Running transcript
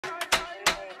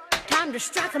time to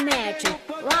strike a match and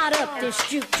light up this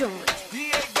juke joint.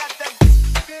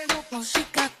 Well, she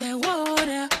got that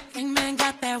water, King Man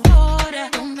got that water.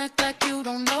 Don't act like you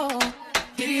don't know.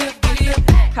 Giddy up, giddy up.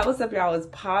 What's up, y'all? It's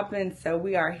poppin'. So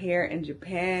we are here in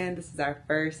Japan. This is our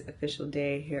first official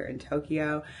day here in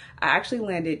Tokyo. I actually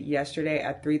landed yesterday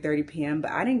at 3:30 p.m.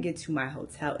 but I didn't get to my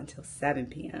hotel until 7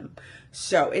 p.m.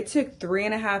 So it took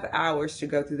 3.5 hours to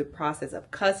go through the process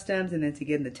of customs and then to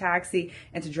get in the taxi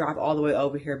and to drive all the way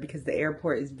over here because the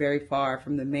airport is very far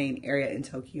from the main area in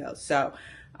Tokyo. So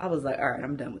I was like, all right,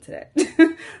 I'm done with today.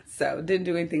 So didn't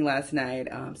do anything last night.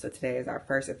 So today is our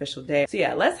first official day. So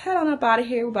yeah, let's head on up out of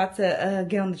here. We're about to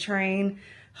get on the train.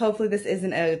 Hopefully this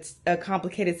isn't a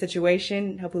complicated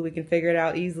situation. Hopefully we can figure it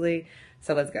out easily.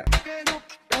 So let's go.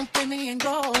 Don't put me in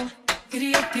gold.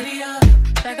 Giddy up,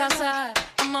 back outside.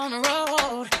 I'm on the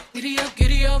road. Giddy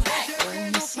up,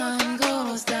 when the sun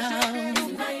goes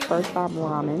down. First stop,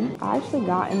 ramen. I actually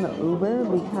got in the Uber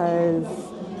because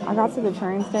I got to the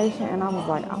train station and I was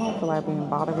like, I don't feel like being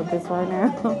bothered with this right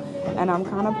now. And I'm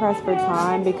kind of pressed for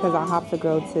time because I have to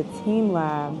go to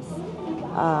TeamLabs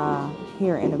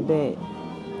here in a bit.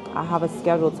 I have a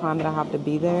scheduled time that I have to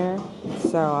be there.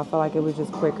 So I feel like it was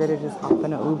just quicker to just hop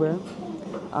in an Uber.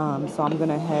 So I'm going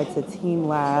to head to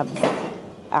TeamLabs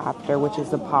after, which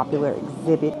is a popular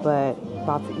exhibit, but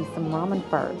about to eat some ramen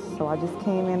first. So I just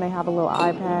came in, they have a little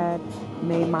iPad,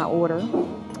 made my order.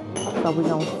 So we're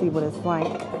gonna see what it's like.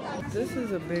 This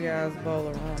is a big ass bowl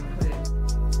of ramen.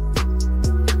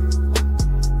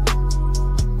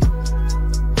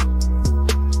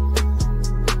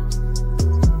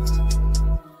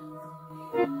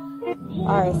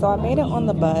 Alright, so I made it on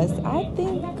the bus. I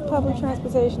think public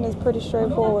transportation is pretty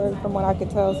straightforward from what I could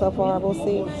tell so far. We'll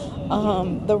see.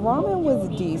 The ramen was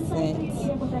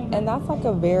decent. And that's like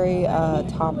a very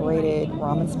top rated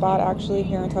ramen spot actually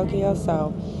here in Tokyo.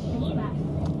 So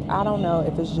I don't know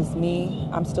if it's just me.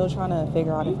 I'm still trying to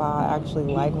figure out if I actually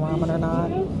like ramen or not.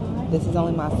 This is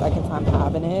only my second time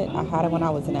having it. I had it when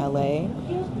I was in LA,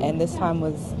 and this time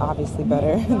was obviously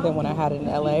better than when I had it in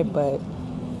LA, but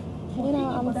you know,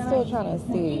 I'm still trying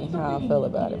to see how I feel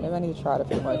about it. Maybe I need to try it a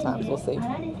few more times. We'll see.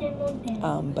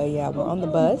 But yeah, we're on the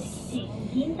bus,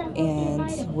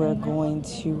 and we're going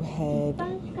to head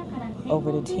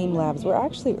over to TeamLabs. We're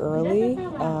actually early.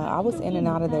 I was in and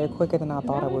out of there quicker than I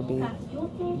thought I would be.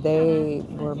 They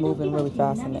were moving really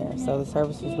fast in there, so the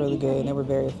service was really good and they were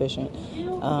very efficient.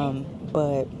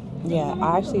 But yeah,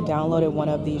 I actually downloaded one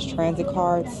of these transit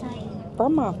cards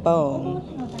from my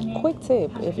phone. Quick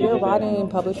tip, if you're riding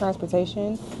public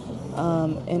transportation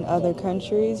in other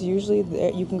countries, usually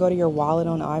you can go to your wallet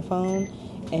on iPhone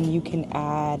and you can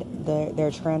add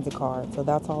their transit card. So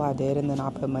that's all I did, and then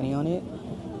I put money on it.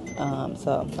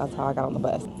 So that's how I got on the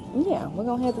bus. Yeah, we're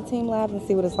gonna head to TeamLabs and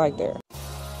see what it's like there.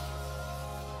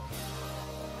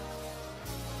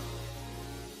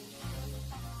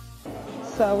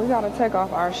 So we gotta take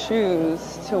off our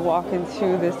shoes to walk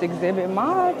into this exhibit.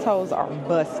 My toes are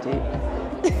busted.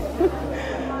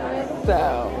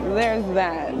 So there's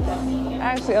that.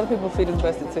 Actually, other people's feet is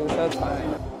busted too, so it's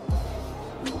fine.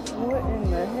 What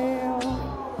in the hell?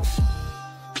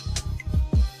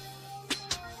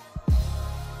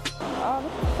 Oh,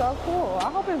 this is so cool. I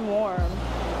hope it's warm.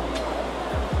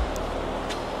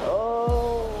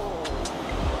 Oh,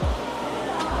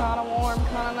 kinda warm,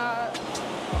 kinda not.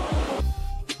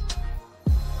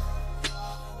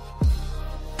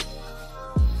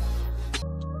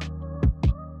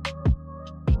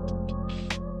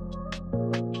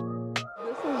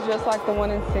 Just like the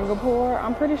one in Singapore.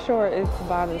 I'm pretty sure it's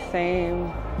by the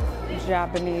same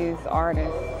Japanese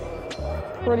artist.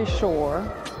 Pretty sure.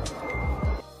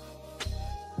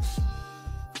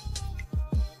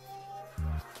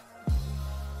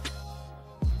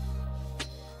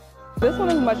 This one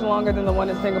is much longer than the one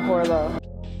in Singapore though.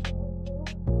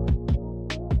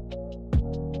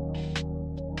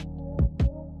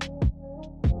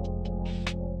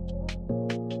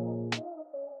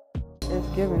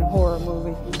 It's giving horror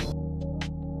movie.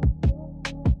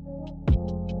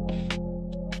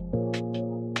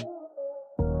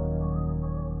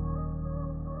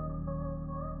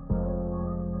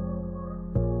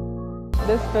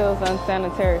 This feels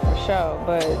unsanitary for sure,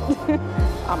 but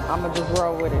I'm gonna just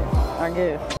roll with it, I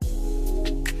guess.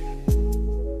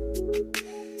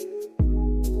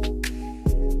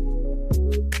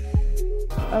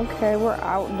 Okay, we're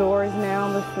outdoors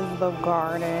now. This is the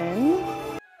garden.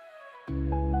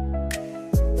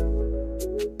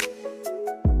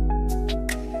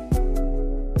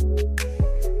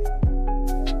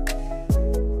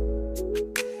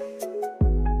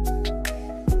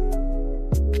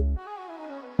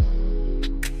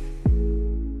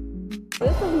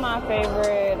 This is my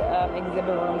favorite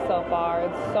exhibit room so far.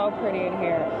 It's so pretty in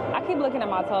here. I keep looking at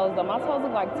my toes though. My toes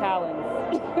look like talons.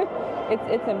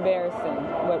 It's embarrassing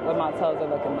what my toes are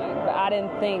looking like. But I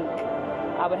didn't think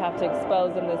I would have to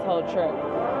expose them this whole trip.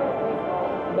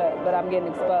 But I'm getting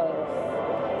exposed.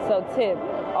 So tip,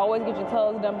 always get your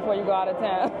toes done before you go out of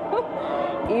town.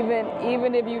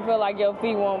 even if you feel like your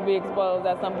feet won't be exposed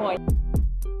at some point.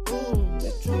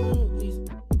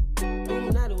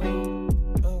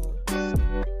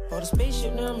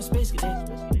 Spaceship, now I'm a space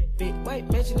cadet. Big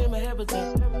white mansion in my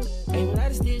habitat. Ain't without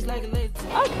a stitch like a lady.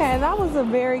 Okay, that was a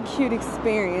very cute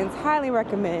experience. Highly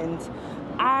recommend.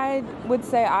 I would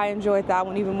say I enjoyed that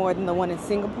one even more than the one in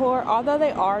Singapore, although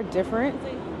they are different.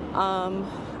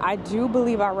 I do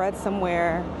believe I read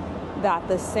somewhere that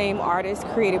the same artist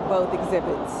created both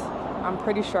exhibits. I'm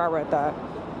pretty sure I read that.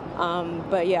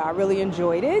 But yeah, I really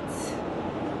enjoyed it.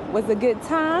 It was a good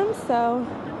time. So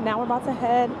now we're about to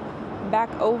head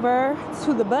back over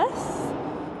to the bus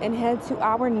and head to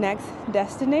our next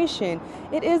destination.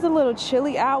 It is a little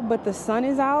chilly out, but the sun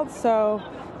is out, so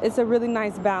it's a really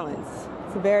nice balance.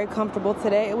 It's very comfortable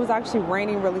today. It was actually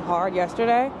raining really hard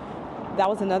yesterday. That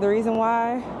was another reason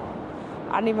why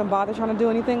I didn't even bother trying to do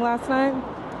anything last night.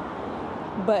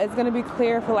 But it's gonna be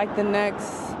clear for like the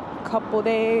next couple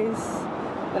days.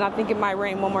 And I think it might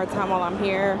rain one more time while I'm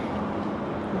here,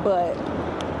 but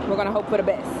we're gonna hope for the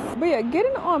best. But yeah,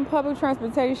 getting on public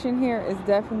transportation here is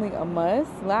definitely a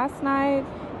must. Last night,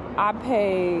 I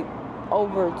paid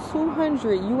over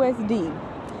 200 USD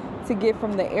to get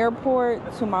from the airport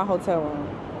to my hotel room.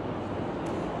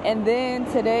 And then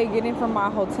today, getting from my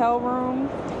hotel room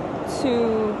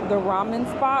to the ramen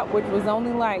spot, which was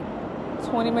only like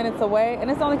 20 minutes away. And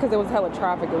it's only because it was hella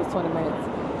traffic, it was 20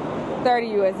 minutes. 30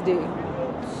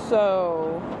 USD.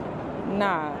 So,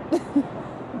 nah.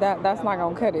 That's not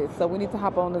gonna cut it. So we need to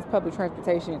hop on this public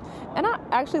transportation. And I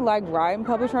actually like riding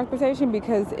public transportation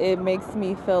because it makes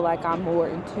me feel like I'm more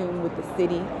in tune with the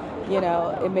city. You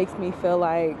know, it makes me feel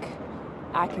like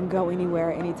I can go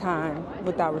anywhere, anytime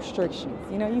without restrictions.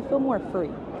 You know, you feel more free.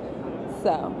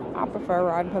 So I prefer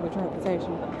riding public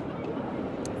transportation.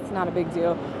 It's not a big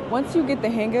deal. Once you get the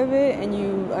hang of it and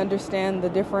you understand the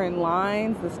different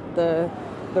lines, the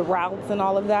routes and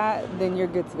all of that, then you're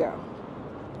good to go.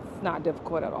 Not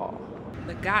difficult at all.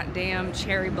 The goddamn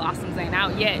cherry blossoms ain't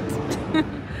out yet.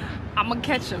 I'm gonna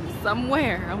catch them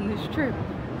somewhere on this trip.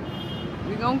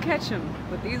 We gonna catch them,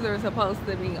 but these are supposed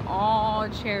to be all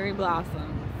cherry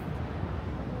blossoms,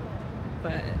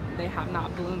 but they have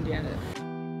not bloomed yet.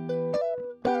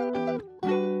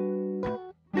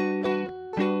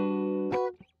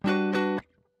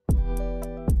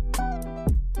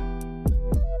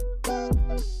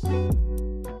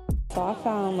 So I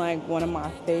found like one of my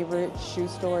favorite shoe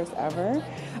stores ever.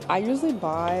 I usually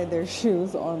buy their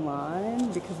shoes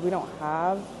online because we don't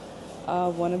have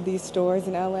one of these stores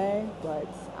in LA, but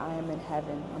I am in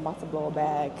heaven. I'm about to blow a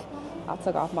bag. I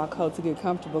took off my coat to get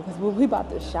comfortable because we about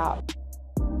to shop.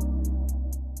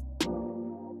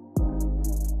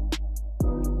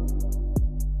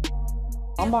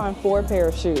 I'm buying 4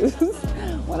 pairs of shoes.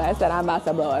 When I said I'm about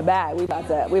to blow a bag, we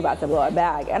about to blow a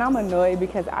bag. And I'm annoyed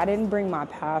because I didn't bring my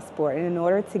passport. And in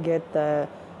order to get the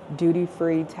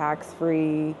duty-free,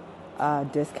 tax-free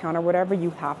discount or whatever, you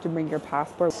have to bring your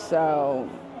passport. So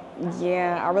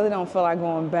yeah, I really don't feel like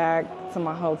going back to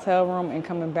my hotel room and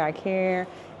coming back here.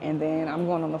 And then I'm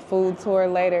going on a food tour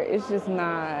later. It's just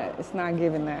not, it's not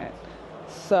giving that.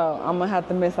 So I'm gonna have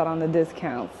to miss out on the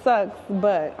discount. Sucks,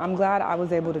 but I'm glad I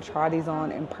was able to try these on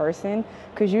in person,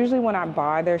 because usually when I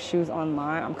buy their shoes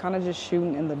online, I'm kind of just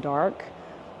shooting in the dark.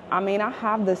 I mean, I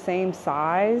have the same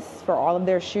size for all of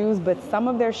their shoes, but some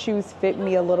of their shoes fit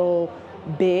me a little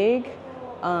big.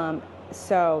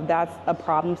 So that's a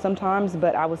problem sometimes,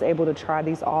 but I was able to try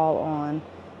these all on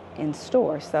in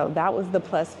store. So that was the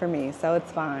plus for me. So it's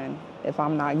fine if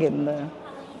I'm not getting the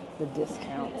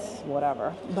discounts,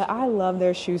 whatever. But I love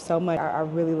their shoes so much. I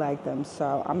really like them,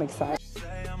 so I'm excited.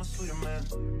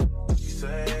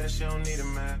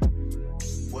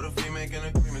 What if we make an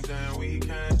agreement then we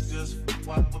can't just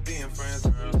swap for being friends,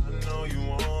 girl? I know you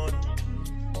want it.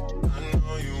 I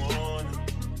know you want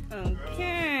it.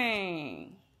 Okay,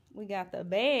 we got the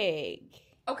bag.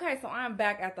 Okay, so I'm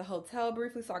back at the hotel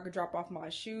briefly so I could drop off my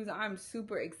shoes. I'm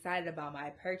super excited about my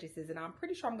purchases, and I'm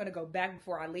pretty sure I'm going to go back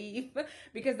before I leave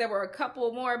because there were a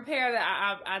couple more pair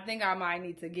that I think I might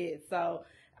need to get. So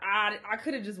I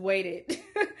could have just waited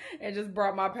and just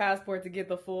brought my passport to get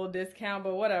the full discount,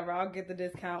 but whatever. I'll get the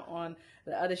discount on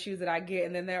the other shoes that I get,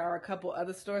 and then there are a couple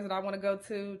other stores that I want to go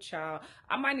to. Child,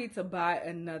 I might need to buy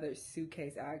another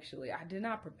suitcase, actually. I did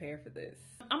not prepare for this.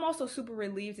 I'm also super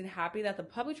relieved and happy that the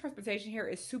public transportation here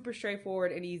is super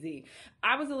straightforward and easy.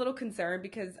 I was a little concerned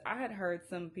because I had heard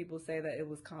some people say that it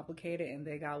was complicated and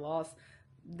they got lost.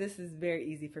 This is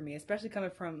very easy for me, especially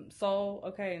coming from Seoul.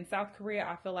 Okay, in South Korea,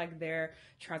 I feel like their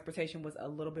transportation was a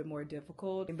little bit more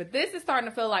difficult. But this is starting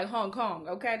to feel like Hong Kong,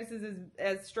 okay? This is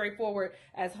as straightforward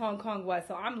as Hong Kong was,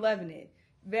 so I'm loving it.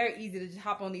 Very easy to just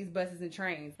hop on these buses and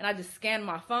trains. And I just scan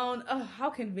my phone. Oh, how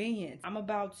convenient. I'm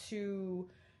about to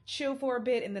chill for a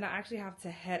bit and then I actually have to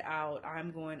head out.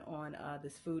 I'm going on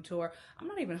this food tour. I'm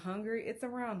not even hungry. It's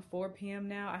around 4 p.m.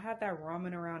 now. I had that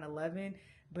ramen around 11.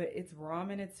 But it's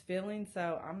ramen, it's filling,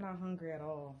 so I'm not hungry at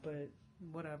all, but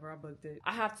whatever, I booked it.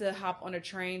 I have to hop on a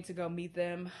train to go meet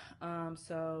them,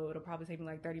 so it'll probably take me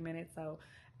like 30 minutes, so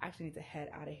I actually need to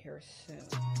head out of here soon.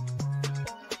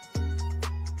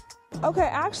 Okay,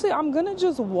 actually, I'm gonna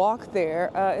just walk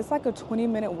there. It's like a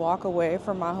 20-minute walk away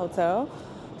from my hotel,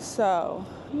 so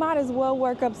might as well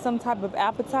work up some type of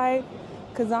appetite,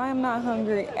 because I am not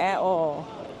hungry at all,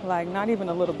 like not even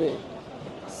a little bit.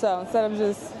 So instead of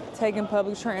just taking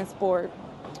public transport,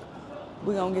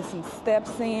 we're gonna get some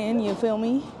steps in, you feel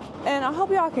me? And I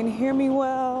hope y'all can hear me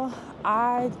well.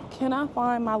 I cannot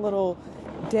find my little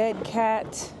dead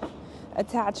cat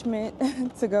attachment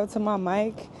to go to my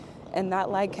mic, and that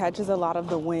like catches a lot of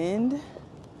the wind.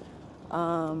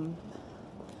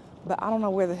 But I don't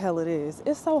know where the hell it is.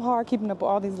 It's so hard keeping up with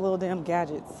all these little damn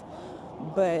gadgets.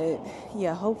 But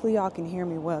yeah, hopefully y'all can hear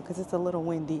me well because it's a little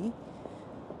windy.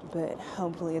 But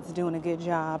hopefully it's doing a good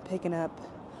job picking up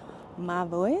my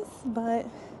voice. But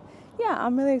yeah,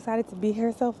 I'm really excited to be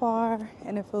here so far,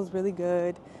 and it feels really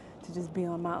good to just be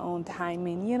on my own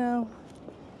timing, you know,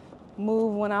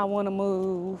 move when I want to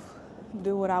move,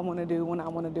 do what I want to do when I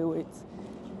want to do it.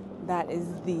 That is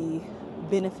the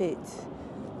benefit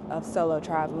of solo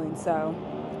traveling. So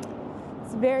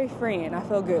it's very freeing. I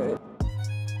feel good.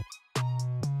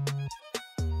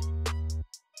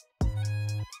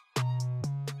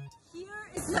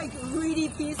 Like really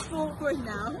peaceful for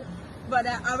now, but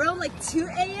around like 2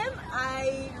 a.m.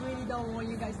 I really don't want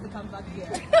you guys to come back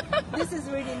here. This is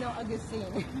really not a good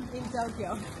scene in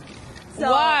Tokyo.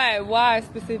 So, Why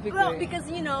specifically? Well,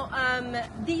 because you know,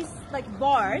 these like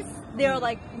bars, they're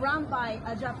like run by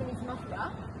a Japanese mafia,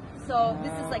 so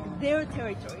this is like their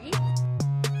territory.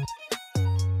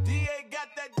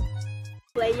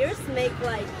 Players make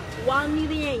like 1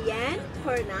 million yen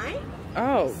per night.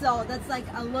 Oh. So that's like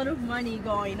a lot of money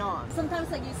going on.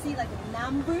 Sometimes like you see like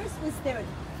numbers with their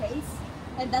face,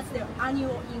 and that's their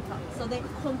annual income. So they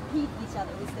compete each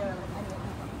other with their like, annual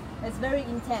income. It's very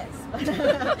intense.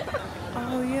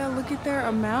 Oh yeah, look at their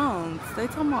amounts. They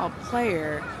talking about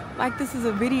player. Like this is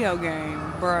a video game,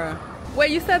 bruh.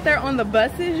 Wait, you said they're on the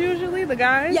buses usually, the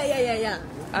guys? Yeah.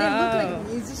 They look like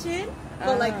musicians,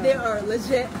 but like they are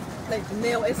legit like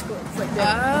male escorts. Like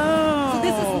oh. So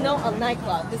this is not a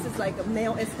nightclub. This is like a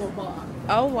male escort bar.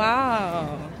 Oh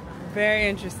wow, very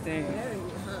interesting.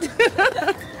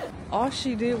 All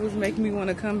she did was make me want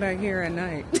to come back here at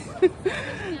night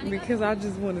because I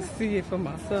just want to see it for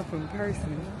myself in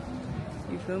person.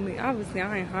 You feel me? Obviously,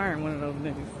 I ain't hiring one of those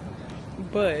niggas,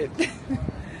 but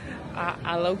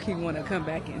I low-key want to come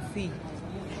back and see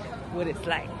what it's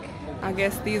like. I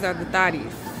guess these are the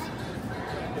thotties.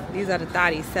 These are the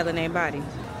thotties selling their body.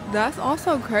 That's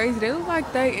also crazy. They look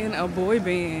like they in a boy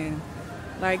band,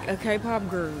 like a K-pop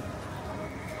group.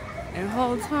 And the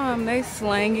whole time they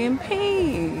slanging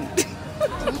pink.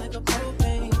 Like a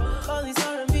propane. All these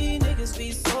R&B niggas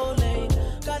be so lame.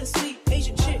 Got a sweet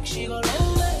Asian chick, she gon'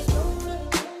 roll it.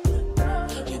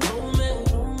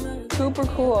 Super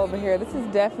cool over here. This is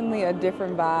definitely a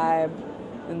different vibe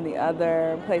than the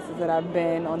other places that I've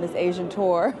been on this Asian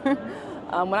tour.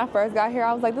 When I first got here,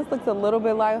 I was like, this looks a little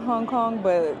bit like Hong Kong,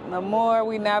 but the more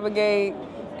we navigate,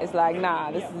 it's like,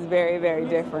 nah, this is very, very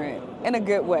different in a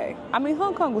good way. I mean,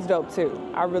 Hong Kong was dope too.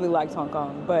 I really liked Hong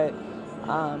Kong, but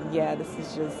yeah, this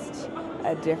is just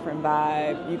a different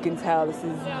vibe. You can tell this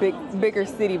is bigger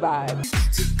city vibe.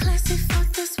 Too classy for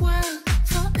this world.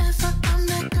 Forever I'm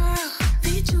that girl.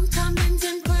 Need you diamonds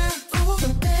and pearls. Oh,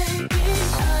 baby,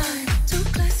 I'm too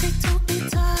classy to be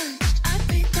touched. I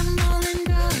beat them all in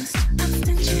dust. I'm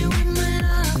stingy with my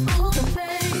love. Oh,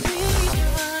 baby,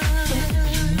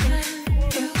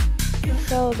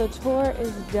 So the tour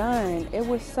is done. It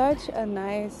was such a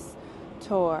nice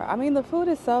tour. I mean, the food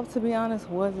itself, to be honest,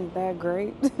 wasn't that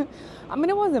great. I mean,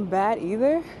 it wasn't bad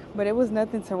either, but it was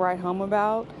nothing to write home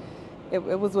about. It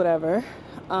was whatever.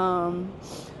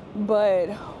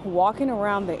 But walking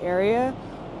around the area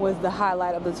was the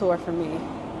highlight of the tour for me.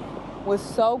 It was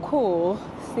so cool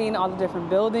seeing all the different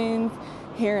buildings,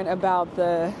 hearing about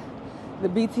the the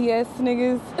BTS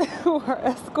niggas were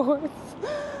escorts.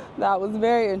 That was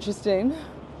very interesting.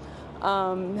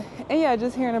 And yeah,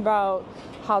 just hearing about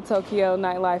how Tokyo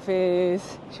nightlife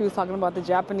is. She was talking about the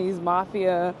Japanese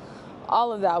mafia.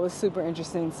 All of that was super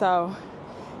interesting. So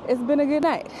it's been a good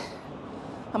night.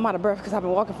 I'm out of breath because I've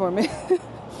been walking for a minute.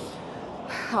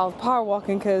 I was power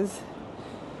walking because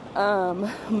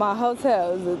my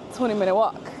hotel is a 20-minute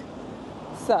walk.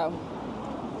 So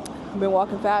I've been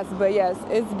walking fast. But yes,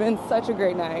 it's been such a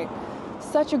great night.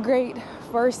 Such a great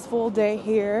first full day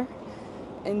here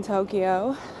in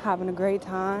Tokyo. Having a great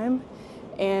time.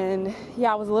 And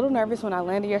yeah, I was a little nervous when I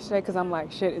landed yesterday because I'm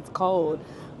like, shit, it's cold.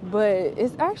 But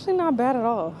it's actually not bad at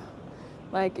all.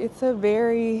 Like, it's a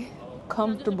very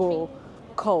comfortable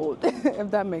cold,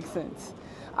 if that makes sense.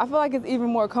 I feel like it's even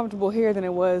more comfortable here than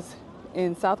it was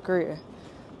in South Korea.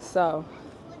 So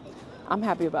I'm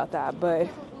happy about that. But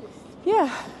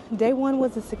yeah, day one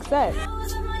was a success.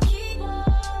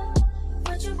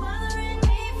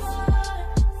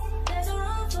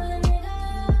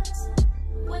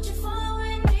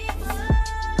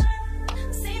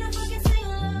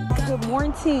 Good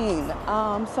morning.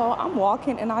 So I'm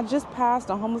walking and I just passed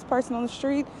a homeless person on the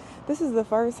street. This is the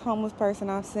first homeless person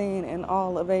I've seen in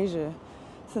all of Asia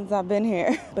since I've been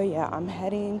here. But yeah, I'm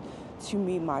heading to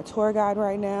meet my tour guide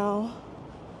right now.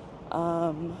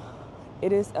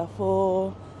 It is a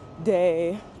full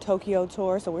day Tokyo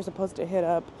tour, so we're supposed to hit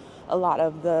up a lot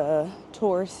of the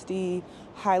touristy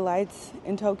highlights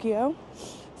in Tokyo.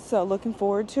 So looking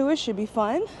forward to it. Should be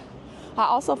fun. I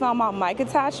also found my mic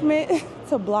attachment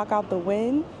to block out the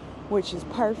wind, which is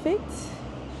perfect.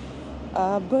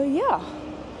 But yeah,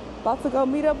 about to go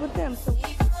meet up with them. So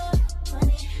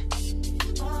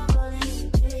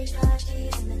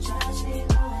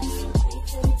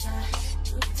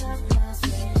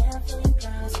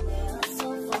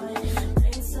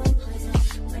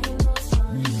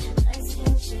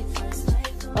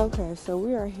okay, so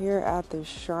we are here at the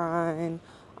shrine.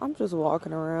 I'm just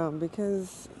walking around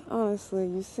because honestly,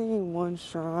 you've seen one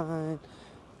shrine,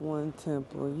 one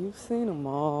temple. You've seen them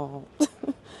all.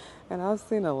 And I've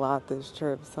seen a lot this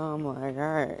trip, so I'm like,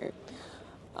 all right.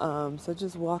 So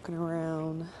just walking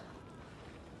around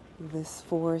this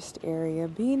forest area.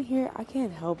 Being here, I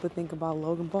can't help but think about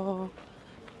Logan Paul.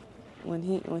 When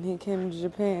he came to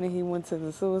Japan and he went to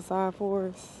the suicide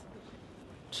forest.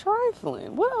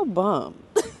 Trifling. What a bum.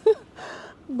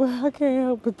 But I can't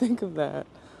help but think of that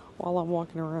while I'm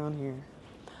walking around here.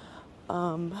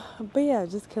 But yeah,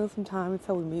 just kill some time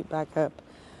until we meet back up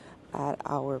at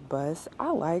our bus.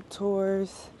 I like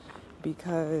tours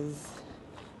because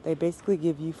they basically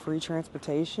give you free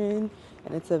transportation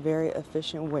and it's a very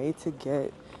efficient way to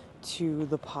get to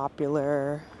the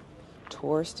popular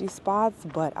touristy spots,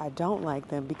 but I don't like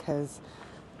them because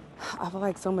I feel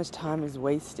like so much time is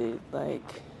wasted.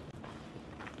 Like,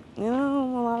 you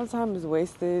know, a lot of time is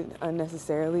wasted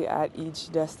unnecessarily at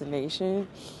each destination.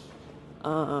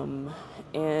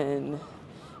 And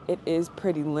it is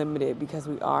pretty limited because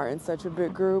we are in such a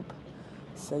big group.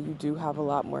 So you do have a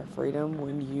lot more freedom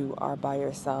when you are by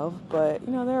yourself. But,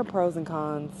 you know, there are pros and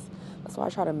cons. That's why I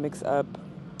try to mix up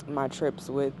my trips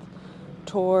with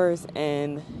tours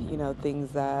and, you know,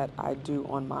 things that I do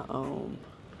on my own,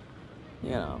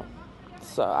 you know.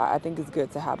 So I think it's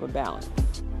good to have a balance.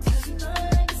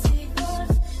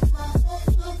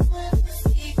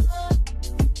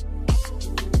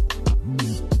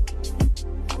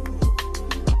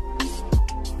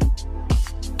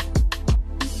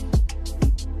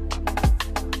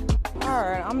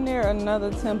 Alright, I'm near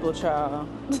another temple, child.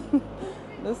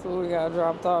 This is what we got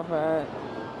dropped off at.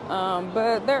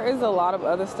 But there is a lot of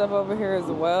other stuff over here as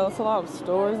well. It's a lot of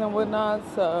stores and whatnot,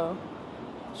 so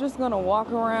just gonna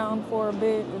walk around for a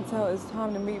bit until it's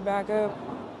time to meet back up.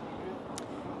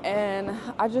 And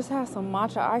I just had some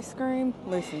matcha ice cream.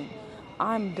 Listen,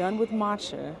 I'm done with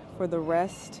matcha for the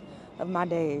rest of my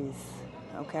days,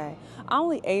 okay? I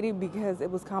only ate it because it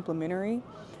was complimentary,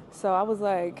 so I was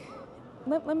like,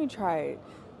 let me try it.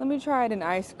 Let me try it in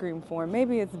ice cream form.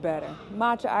 Maybe it's better.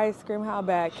 Matcha ice cream, how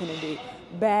bad can it be?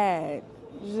 Bad.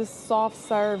 Just soft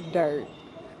serve dirt.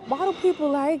 Why do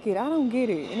people like it? I don't get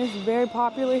it. And it's very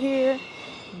popular here,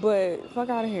 but fuck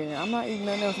out of here. I'm not eating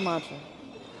nothing else matcha.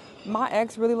 My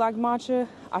ex really liked matcha.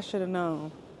 I should have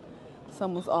known.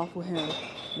 Something was off with him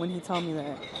when he told me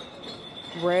that.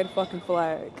 Red fucking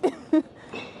flag.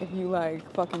 If you like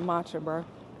fucking matcha, bro.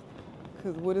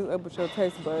 Because what is up with your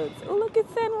taste buds? Oh, look at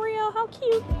Sanrio. How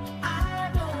cute. I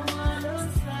don't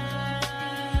understand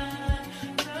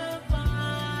the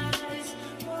vibes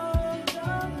of love.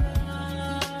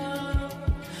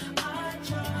 I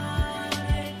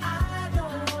try, I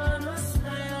don't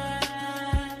understand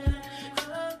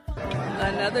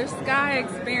another sky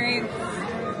experience.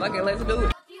 Okay, let's do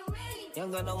it.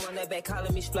 Young girl, no one that back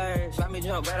calling me splurge. Let me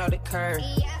jump right out the curb.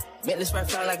 Make the spread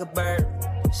fly like a bird.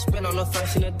 Spin on the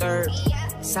first and the third.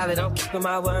 Solid, I'm keeping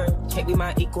my word. Can't be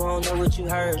my equal, I don't know what you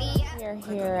heard. We are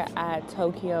here at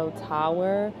Tokyo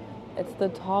Tower. It's the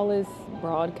tallest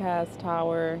broadcast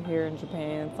tower here in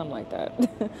Japan, something like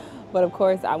that. But of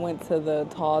course, I went to the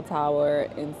tall tower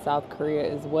in South Korea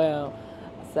as well.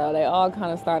 So they all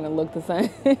kind of starting to look the same.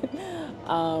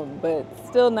 But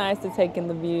still nice to take in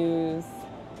the views.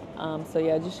 So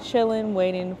yeah, just chilling,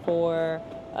 waiting for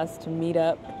us to meet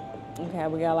up. Okay,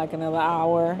 we got like another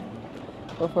hour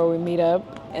before we meet up.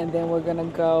 And then we're gonna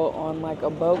go on like a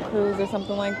boat cruise or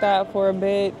something like that for a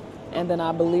bit. And then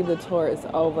I believe the tour is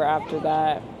over after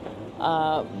that.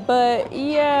 But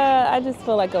yeah, I just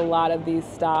feel like a lot of these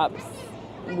stops,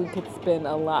 we could spend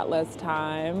a lot less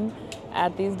time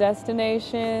at these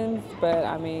destinations. But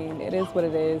I mean, it is what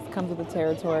it is. It comes with the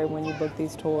territory when you book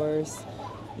these tours.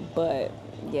 But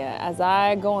yeah, as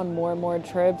I go on more and more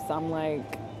trips, I'm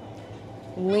like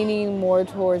leaning more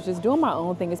towards just doing my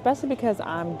own thing, especially because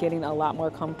I'm getting a lot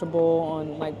more comfortable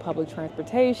on like public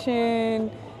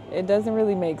transportation. It doesn't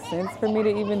really make sense for me to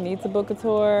even need to book a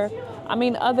tour. I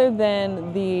mean, other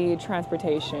than the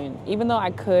transportation, even though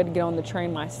I could get on the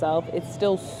train myself, it's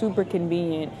still super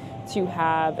convenient to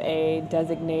have a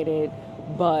designated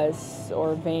bus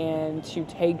or van to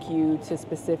take you to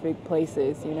specific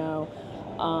places, you know?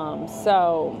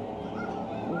 So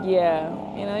yeah,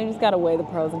 you know, you just gotta weigh the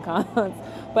pros and cons.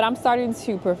 But I'm starting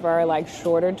to prefer like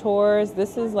shorter tours.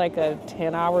 This is like a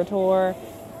 10-hour tour.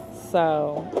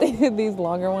 So these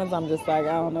longer ones, I'm just like,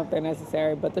 I don't know if they're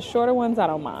necessary. But the shorter ones, I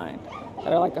don't mind.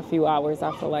 That are like a few hours,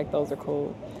 I feel like those are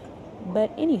cool.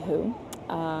 But anywho,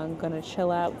 I'm gonna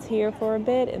chill out here for a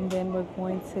bit and then we're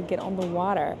going to get on the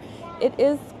water. It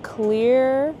is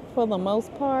clear for the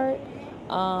most part.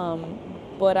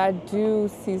 But I do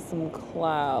see some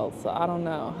clouds, so I don't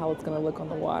know how it's gonna look on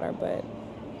the water, but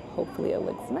hopefully it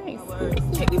looks nice.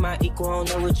 Can't be my equal, I don't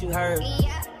know what you heard.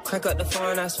 Crack up the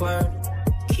phone, I swear.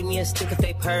 Keep me a stick if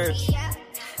they purge.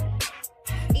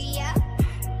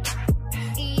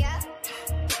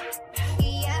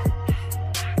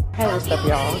 Hey, what's up,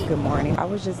 y'all? Good morning. I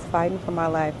was just fighting for my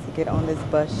life to get on this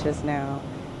bus just now.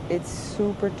 It's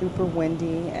super duper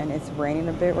windy and it's raining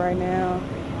a bit right now.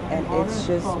 And it's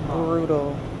just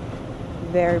brutal,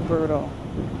 very brutal.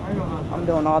 I'm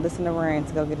doing all this in the rain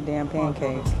to go get a damn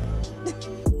pancake.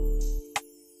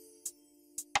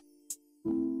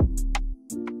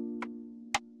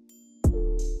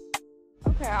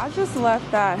 Okay, I just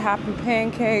left that Happy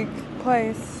Pancake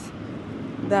place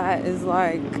that is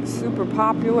like super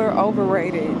popular,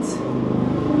 overrated.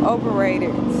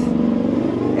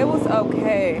 It was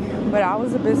okay, but I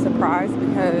was a bit surprised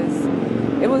because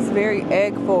it was very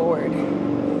egg forward.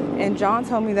 And John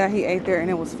told me that he ate there and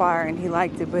it was fire and he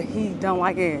liked it, but he don't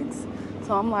like eggs.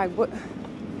 So I'm like, what?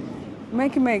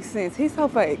 Make it make sense. He's so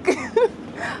fake.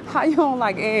 How you don't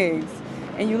like eggs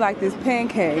and you like this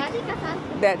pancake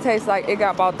that tastes like it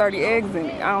got about 30 eggs in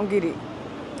it? I don't get it.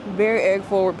 Very egg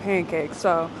forward pancake.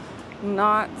 So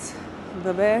not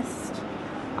the best.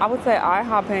 I would say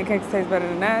IHOP pancakes taste better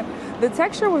than that. The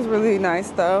texture was really nice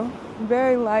though.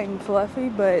 Very light and fluffy,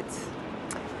 but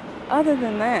other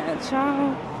than that,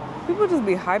 child, people just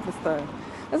be hyping stuff.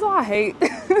 That's why I hate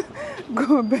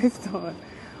going based on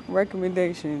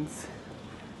recommendations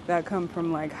that come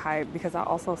from like hype, because I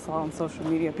also saw on social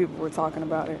media people were talking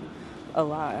about it a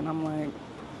lot and I'm like,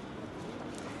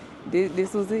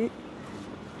 this was it?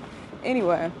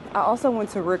 Anyway, I also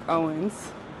went to Rick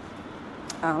Owens.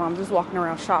 I'm just walking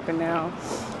around shopping now.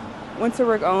 Went to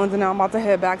Rick Owens and now I'm about to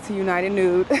head back to United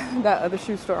Nude, that other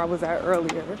shoe store I was at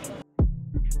earlier.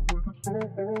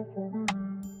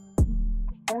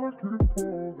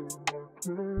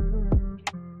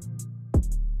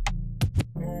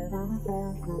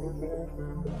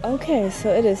 Okay, so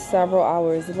it is several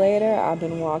hours later. I've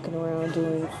been walking around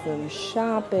doing some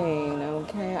shopping,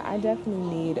 okay? I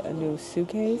definitely need a new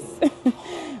suitcase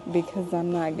because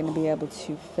I'm not going to be able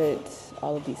to fit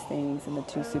all of these things in the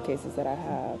 2 suitcases that I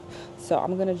have. So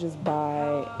I'm going to just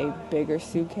buy a bigger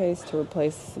suitcase to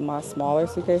replace my smaller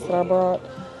suitcase that I brought.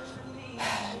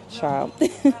 Child.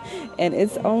 And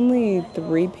it's only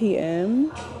 3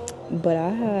 p.m., but I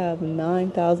have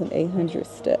 9,800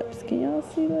 steps. Can y'all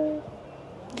see that?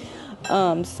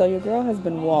 So your girl has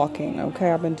been walking,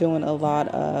 okay? I've been doing a lot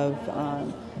of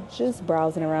just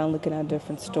browsing around, looking at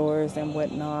different stores and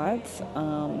whatnot.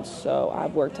 So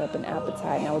I've worked up an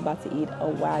appetite. Now we're about to eat a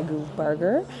Wagyu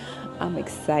burger. I'm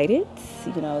excited.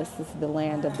 You know, this is the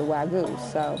land of the Wagyu.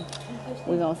 So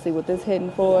we're going to see what this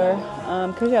hitting for.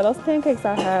 Because, yeah, those pancakes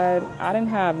I had, I didn't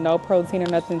have no protein or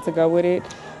nothing to go with it.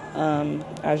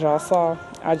 As y'all saw,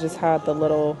 I just had the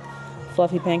little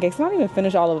fluffy pancakes. I didn't even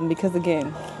finish all of them because,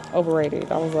 again,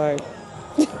 overrated. I was like,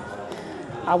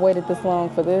 I waited this long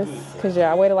for this. Because,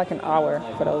 yeah, I waited like an hour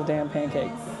for those damn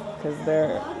pancakes. Because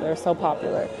they're so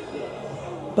popular.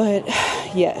 But,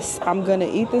 yes, I'm going to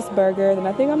eat this burger. Then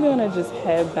I think I'm going to just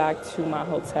head back to my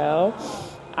hotel.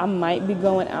 I might be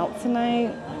going out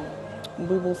tonight.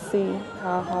 We will see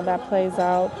how that plays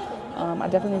out. I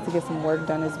definitely need to get some work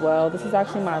done as well. This is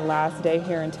actually my last day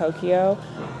here in Tokyo,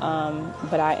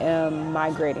 but I am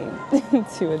migrating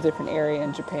to a different area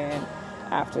in Japan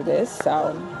after this.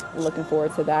 So looking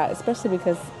forward to that, especially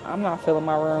because I'm not feeling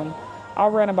my room.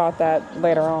 I'll rant about that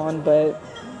later on, but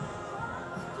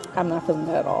I'm not feeling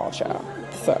that at all, child.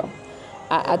 So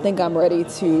I think I'm ready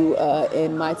to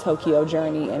end my Tokyo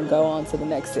journey and go on to the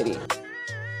next city.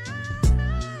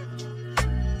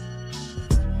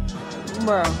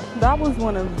 Bro, that was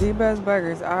one of the best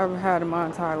burgers I ever had in my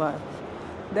entire life.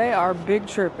 They are big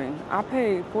tripping. I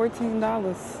paid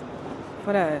 $14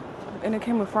 for that. And it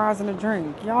came with fries and a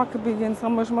drink. Y'all could be getting so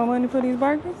much more money for these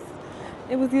burgers.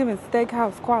 It was even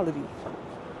steakhouse quality.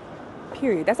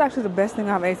 Period. That's actually the best thing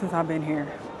I've ate since I've been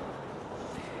here.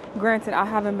 Granted, I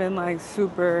haven't been like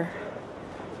super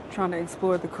trying to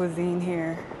explore the cuisine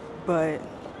here. But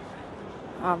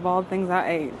of all the things I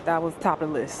ate, that was top of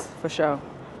the list for sure.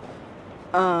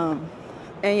 And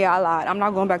yeah, I lied. I'm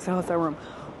not going back to the hotel room.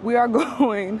 We are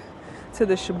going to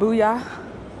the Shibuya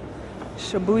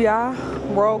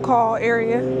roll call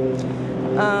area,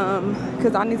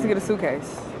 because I need to get a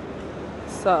suitcase.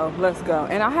 So let's go.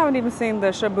 And I haven't even seen the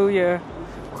Shibuya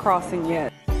crossing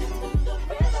yet.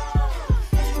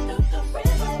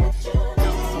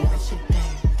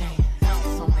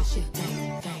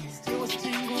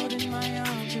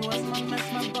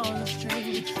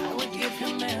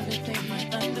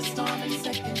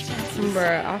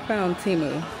 Bruh, I found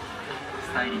Temu.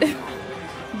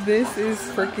 This is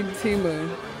freaking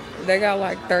Temu. They got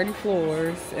like 30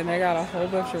 floors and they got a whole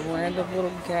bunch of random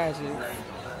little gadgets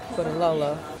for the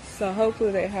Lola. So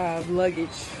hopefully they have luggage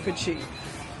for cheap.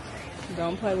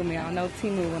 Don't play with me. I know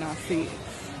Temu when I see it.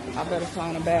 I better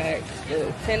find a bag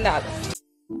for $10.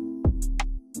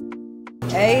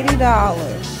 $80.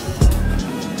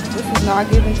 This is not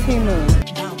giving Temu.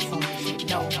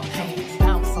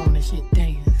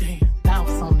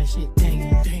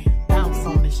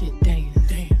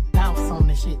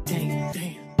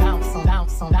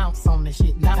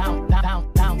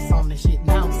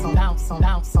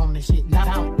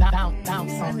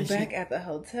 I'm back at the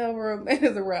hotel room. It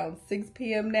is around 6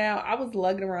 p.m. now. I was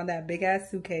lugging around that big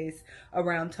ass suitcase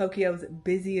around Tokyo's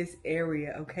busiest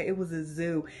area. Okay, it was a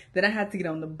zoo. Then I had to get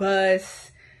on the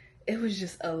bus. It was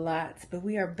just a lot, but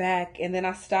we are back. And then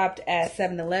I stopped at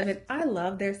 7-Eleven. I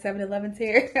love their 7-Elevens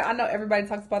here. I know everybody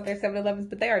talks about their 7-Elevens,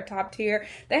 but they are top tier.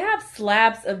 They have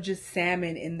slabs of just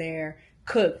salmon in there,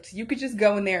 cooked. You could just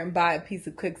go in there and buy a piece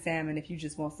of cooked salmon if you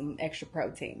just want some extra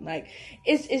protein. Like,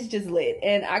 it's just lit.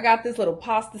 And I got this little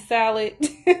pasta salad.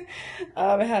 It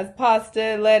has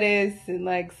pasta, lettuce, and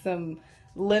like some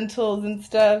lentils and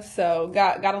stuff. So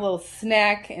got a little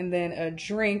snack and then a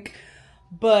drink.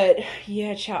 But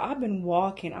yeah, child, I've been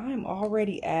walking. I'm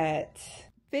already at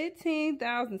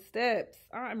 15,000 steps.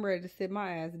 I'm ready to sit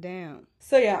my ass down.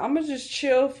 So yeah, I'm gonna just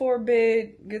chill for a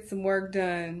bit, get some work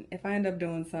done. If I end up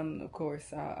doing something, of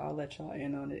course, I'll let y'all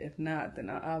in on it. If not, then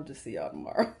I'll just see y'all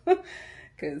tomorrow.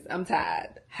 Because I'm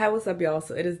tired. Hi, what's up, y'all?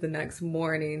 So it is the next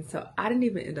morning. So I didn't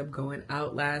even end up going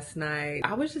out last night.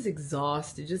 I was just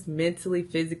exhausted, just mentally,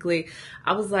 physically.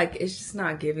 I was like, it's just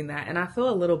not giving that. And I feel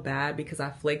a little bad because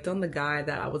I flaked on the guy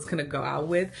that I was gonna go out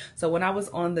with. So when I was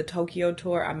on the Tokyo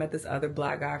tour, I met this other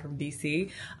black guy from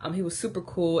DC. He was super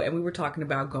cool and we were talking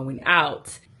about going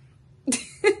out.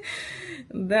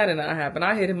 That did not happen.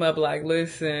 I hit him up like,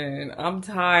 listen, I'm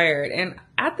tired. And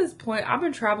at this point, I've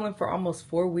been traveling for almost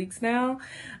 4 weeks now.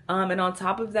 And on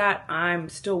top of that, I'm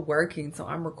still working. So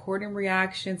I'm recording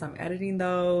reactions. I'm editing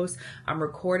those. I'm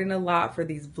recording a lot for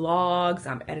these vlogs.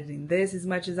 I'm editing this as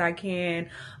much as I can.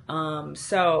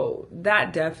 So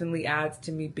that definitely adds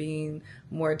to me being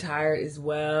more tired as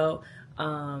well.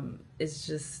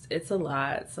 It's a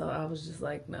lot. So I was just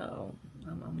like, no,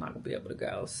 I'm not gonna be able to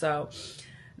go. So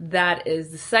that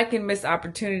is the second missed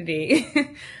opportunity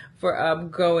for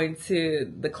going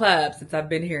to the club since I've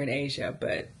been here in Asia.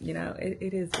 But you know,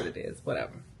 it is what it is,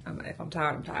 whatever. If I'm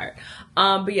tired, I'm tired.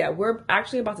 But yeah, we're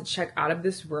actually about to check out of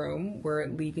this room. We're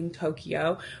leaving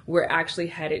Tokyo. We're actually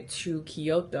headed to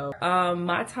Kyoto.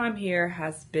 My time here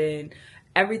has been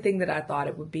everything that I thought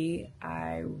it would be.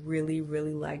 I really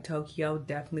like Tokyo.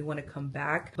 Definitely want to come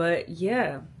back. But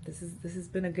yeah, this has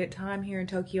been a good time here in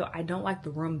Tokyo. I don't like the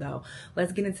room though.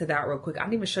 Let's get into that real quick. I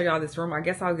didn't even show y'all this room. I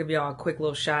guess I'll give y'all a quick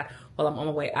little shot while I'm on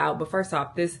my way out. But first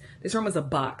off, this room is a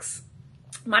box.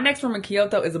 My next room in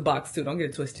Kyoto is a box too. Don't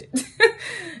get it twisted.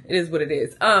 It is what it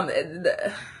is.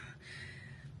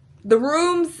 The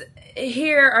rooms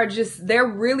here are just, they're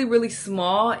really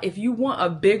small. If you want a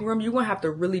big room, you're gonna have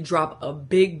to really drop a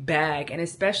big bag, and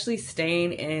especially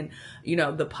staying in, you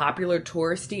know, the popular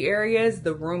touristy areas,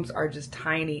 the rooms are just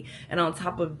tiny. And on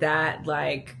top of that,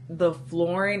 like, the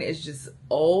flooring is just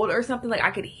old or something. Like,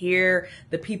 I could hear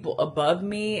the people above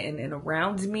me and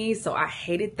around me, so I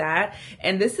hated that.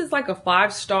 And this is like a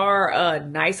 5-star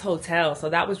nice hotel, so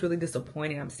that was really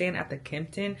disappointing. I'm staying at the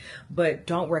Kimpton, but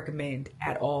don't recommend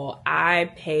at all.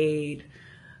 I paid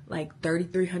like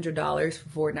 $3,300 for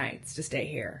 4 nights to stay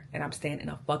here, and I'm staying in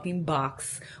a fucking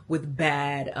box with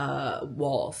bad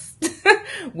walls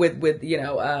with you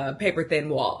know, paper thin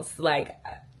walls. Like,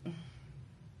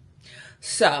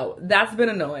 so that's been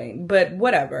annoying, but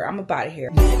whatever. I'm up out of here.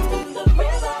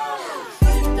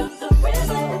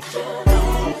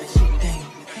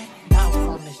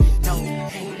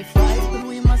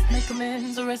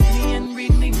 Arrest me and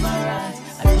read me my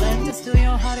rights. I plan to steal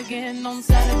your heart again on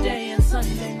Saturday and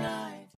Sunday night.